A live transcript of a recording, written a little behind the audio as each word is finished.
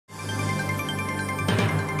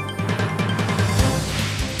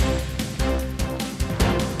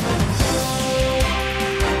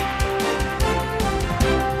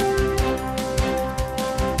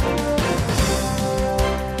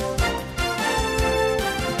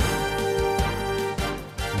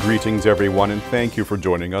Greetings everyone, and thank you for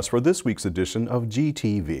joining us for this week's edition of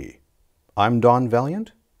GTV. I'm Don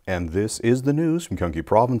Valiant, and this is the news from Gyeonggi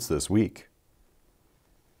Province this week.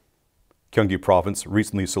 Gyeonggi Province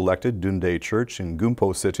recently selected Dundae Church in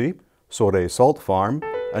Gumpo City, Sore Salt Farm,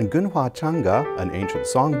 and Gunhwa Changa, an ancient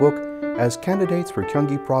songbook, as candidates for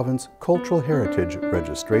Gyeonggi Province Cultural Heritage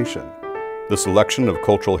registration. The selection of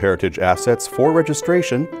cultural heritage assets for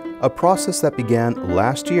registration, a process that began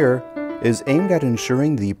last year, is aimed at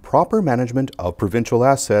ensuring the proper management of provincial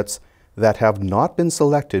assets that have not been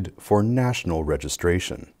selected for national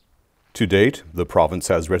registration. To date, the province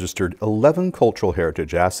has registered 11 cultural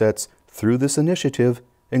heritage assets through this initiative,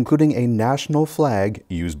 including a national flag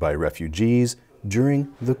used by refugees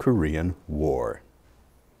during the Korean War.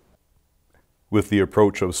 With the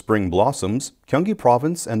approach of spring blossoms, Gyeonggi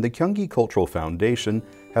Province and the Gyeonggi Cultural Foundation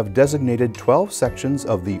have designated 12 sections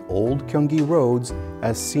of the old Gyeonggi roads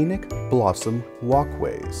as Scenic Blossom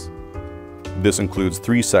Walkways. This includes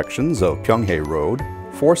 3 sections of Pyeonghae Road,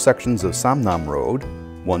 4 sections of Samnam Road,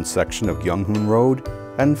 1 section of Gyeonghun Road,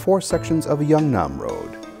 and 4 sections of Yeongnam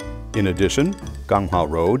Road. In addition, Ganghwa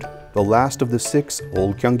Road, the last of the 6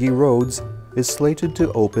 old Gyeonggi roads, is slated to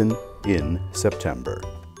open in September.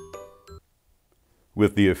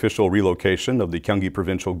 With the official relocation of the Gyeonggi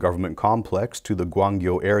Provincial Government Complex to the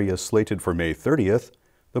Gyeonggi area slated for May 30th,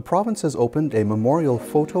 the province has opened a memorial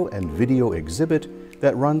photo and video exhibit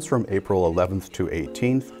that runs from April 11th to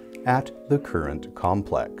 18th at the current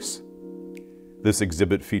complex. This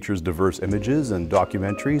exhibit features diverse images and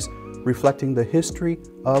documentaries reflecting the history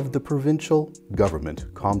of the Provincial Government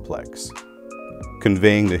Complex.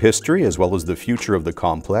 Conveying the history as well as the future of the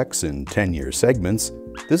complex in 10-year segments,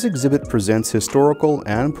 this exhibit presents historical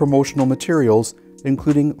and promotional materials,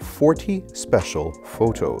 including 40 special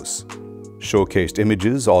photos. Showcased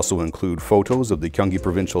images also include photos of the Gyeonggi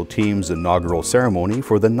Provincial team's inaugural ceremony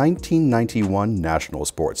for the 1991 National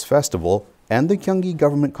Sports Festival and the Gyeonggi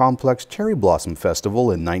Government Complex Cherry Blossom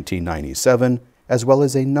Festival in 1997, as well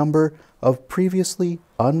as a number of previously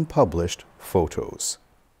unpublished photos.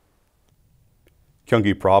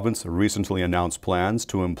 Gyeonggi Province recently announced plans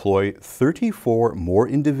to employ 34 more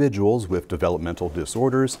individuals with developmental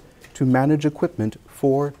disorders to manage equipment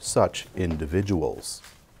for such individuals.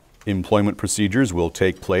 Employment procedures will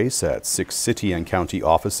take place at 6 city and county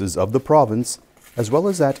offices of the province, as well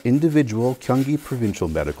as at individual Gyeonggi Provincial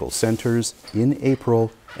Medical Centers in April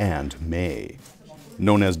and May.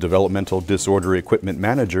 Known as Developmental Disorder Equipment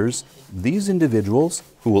Managers, these individuals,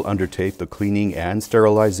 who will undertake the cleaning and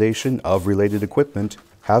sterilization of related equipment,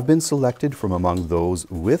 have been selected from among those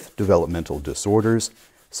with developmental disorders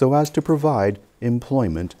so as to provide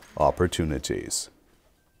employment opportunities.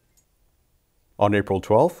 On April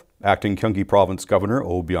 12th, Acting Gyeonggi Province Governor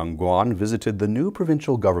Oh Byung-kwan visited the new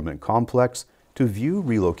provincial government complex to view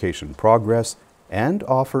relocation progress and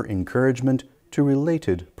offer encouragement to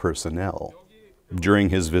related personnel. During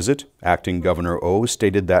his visit, Acting Governor Oh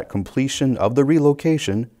stated that completion of the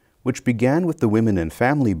relocation, which began with the Women and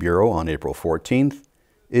Family Bureau on April 14th,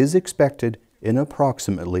 is expected in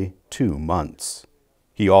approximately 2 months.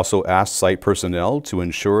 He also asked site personnel to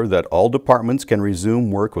ensure that all departments can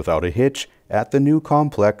resume work without a hitch at the new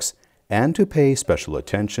complex and to pay special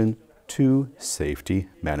attention to safety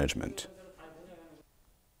management.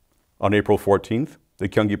 On April 14th, the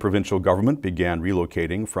Gyeonggi Provincial Government began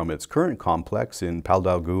relocating from its current complex in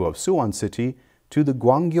Paldalgu of Suwon City to the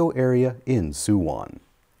Gyeonggi area in Suwon.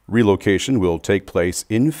 Relocation will take place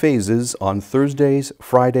in phases on Thursdays,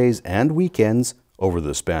 Fridays, and weekends over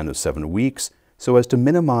the span of 7 weeks so as to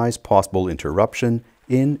minimize possible interruption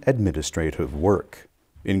in administrative work.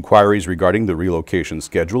 Inquiries regarding the relocation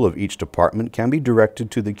schedule of each department can be directed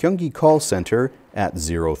to the Gyeonggi Call Center at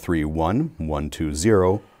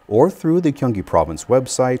 031-120 or through the Gyeonggi Province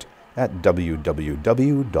website at www.gg.go.kr.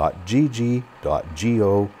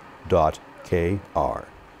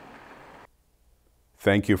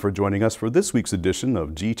 Thank you for joining us for this week's edition of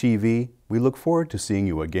GTV. We look forward to seeing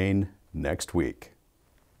you again next week.